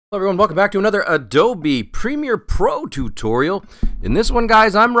Hello everyone, welcome back to another Adobe Premiere Pro tutorial. In this one,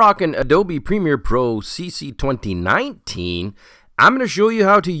 guys, I'm rocking Adobe Premiere Pro CC 2019. I'm going to show you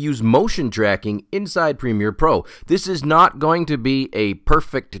how to use motion tracking inside Premiere Pro. This is not going to be a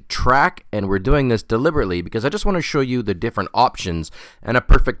perfect track, and we're doing this deliberately because I just want to show you the different options, and a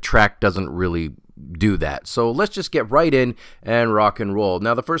perfect track doesn't really do that. So let's just get right in and rock and roll.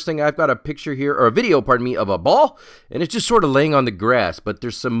 Now, the first thing, I've got a picture here, or a video, pardon me, of a ball, and it's just sort of laying on the grass, but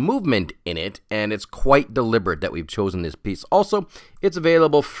there's some movement in it, and it's quite deliberate that we've chosen this piece. Also, it's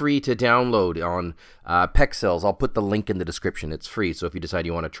available free to download on Pexels. I'll put the link in the description. It's free, so if you decide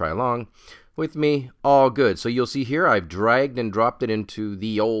you want to try along with me, all good. So you'll see here, I've dragged and dropped it into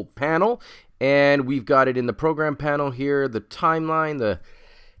the old panel, and we've got it in the program panel here, the timeline, the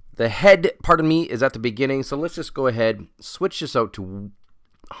head, pardon me, is at the beginning. So let's just go ahead, switch this out to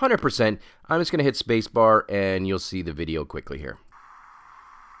 100%. I'm just going to hit spacebar and you'll see the video quickly here.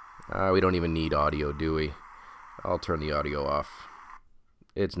 We don't even need audio, do we? I'll turn the audio off.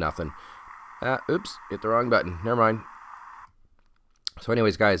 It's nothing. Oops, hit the wrong button. Never mind. So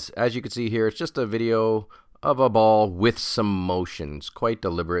anyways, guys, as you can see here, it's just a video of a ball with some motion. It's quite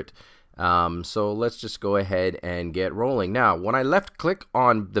deliberate. So let's just go ahead and get rolling. Now, when I left click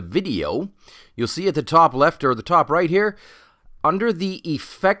on the video, you'll see at the top left or the top right here, under the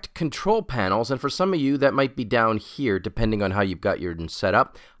effect control panels, and for some of you that might be down here depending on how you've got your set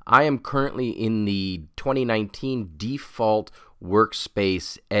up, I am currently in the 2019 default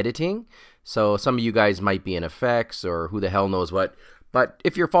workspace editing. So some of you guys might be in effects or who the hell knows what. But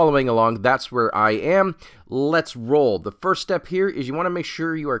if you're following along, that's where I am. Let's roll. The first step here is you want to make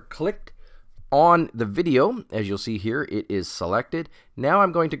sure you are clicked on the video. As you'll see here, it is selected. Now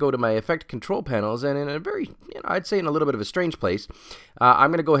I'm going to go to my effect control panels, and in a very, I'd say in a little bit of a strange place, I'm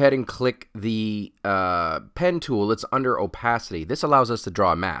going to go ahead and click the pen tool. It's under opacity. This allows us to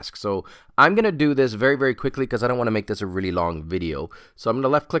draw a mask. So I'm going to do this very, very quickly because I don't want to make this a really long video. So I'm going to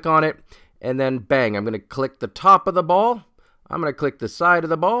left click on it, and then bang, I'm going to click the top of the ball. I'm going to click the side of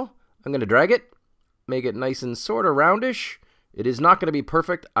the ball. I'm going to drag it, make it nice and sort of roundish. It is not going to be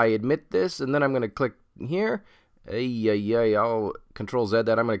perfect, I admit this, and then I'm going to click here. I'll Control Z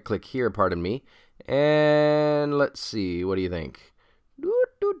that. I'm going to click here, pardon me. And let's see, what do you think?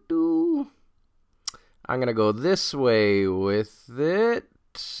 I'm going to go this way with it.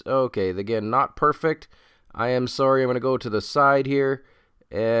 Okay, again, not perfect. I am sorry, I'm going to go to the side here.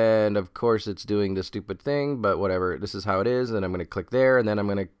 And of course it's doing the stupid thing, but whatever, this is how it is. And I'm going to click there, and then I'm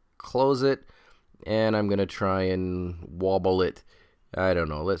going to close it, and I'm going to try and wobble it. I don't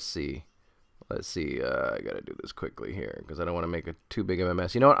know, let's see. I got to do this quickly here because I don't want to make it too big of a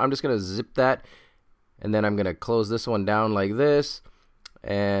mess. You know what, I'm just going to zip that, and then I'm going to close this one down like this.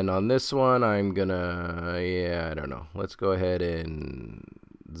 And on this one, I'm going to, I don't know. Let's go ahead and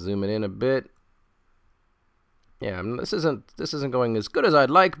zoom it in a bit. Yeah, this isn't going as good as I'd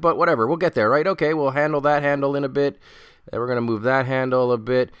like, but whatever, we'll get there, right? Okay, we'll handle that handle in a bit. Then we're going to move that handle a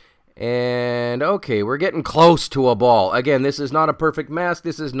bit. And okay, we're getting close to a ball. Again, this is not a perfect mask.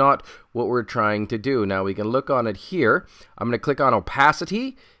 This is not what we're trying to do. Now we can look on it here. I'm going to click on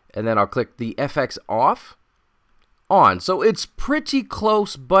opacity, and then I'll click the FX off. On. So it's pretty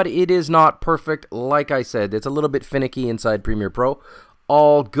close, but it is not perfect. Like I said, it's a little bit finicky inside Premiere Pro.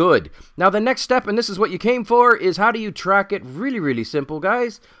 All good. Now the next step, and this is what you came for, is how do you track it? Really, really simple,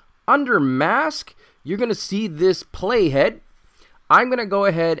 guys. Under mask, you're going to see this playhead. I'm going to go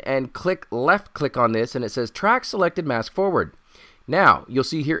ahead and left click on this, and it says track selected mask forward. Now, you'll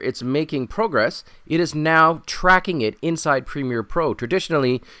see here it's making progress. It is now tracking it inside Premiere Pro.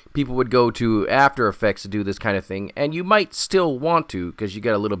 Traditionally, people would go to After Effects to do this kind of thing, and you might still want to because you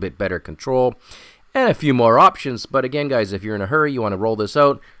get a little bit better control and a few more options. But again, guys, if you're in a hurry, you want to roll this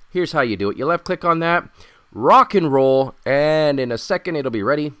out, here's how you do it. You left click on that, rock and roll, and in a second it'll be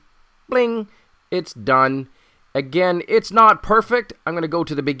ready. Bling, it's done. Again, it's not perfect. I'm going to go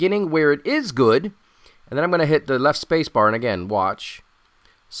to the beginning where it is good, and then I'm going to hit the left space bar, and again, watch.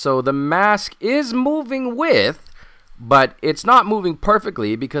 So the mask is moving with, but it's not moving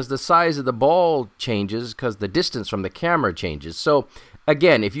perfectly because the size of the ball changes because the distance from the camera changes. So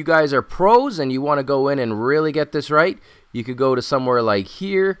again, if you guys are pros and you want to go in and really get this right, you could go to somewhere like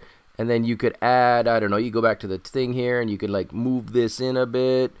here, and then you could add, I don't know, you go back to the thing here, and you could like move this in a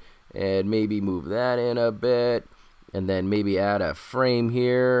bit, and maybe move that in a bit, and then maybe add a frame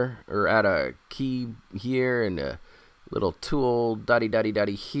here, or add a key here, and a little tool, dotty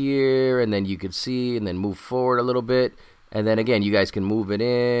here, and then you could see, and then move forward a little bit, and then again, you guys can move it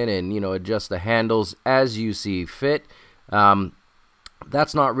in, and adjust the handles as you see fit.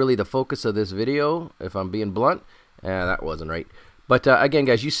 That's not really the focus of this video, if I'm being blunt. That wasn't right. But again,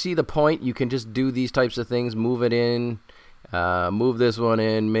 guys, you see the point. You can just do these types of things. Move it in, move this one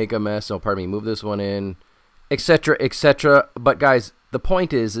in, make a mess. Oh, pardon me, move this one in, etc., etc. But guys, the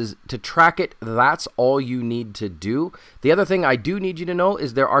point is to track it. That's all you need to do. The other thing I do need you to know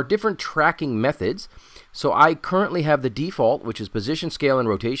is there are different tracking methods. So I currently have the default, which is position, scale, and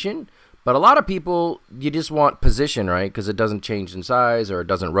rotation. But a lot of people, you just want position, right? Because it doesn't change in size or it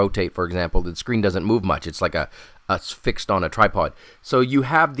doesn't rotate, for example. The screen doesn't move much. It's like a fixed on a tripod. So you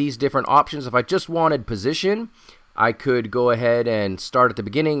have these different options. If I just wanted position, I could go ahead and start at the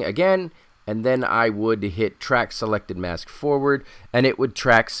beginning again, and then I would hit track selected mask forward, and it would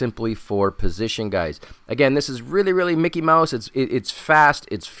track simply for position, guys. Again, this is really, really Mickey Mouse. It's fast,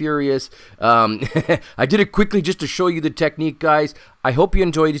 it's furious. I did it quickly just to show you the technique, guys. I hope you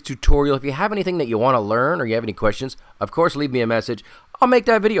enjoyed this tutorial. If you have anything that you want to learn or you have any questions, of course, leave me a message. I'll make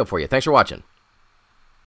that video for you. Thanks for watching.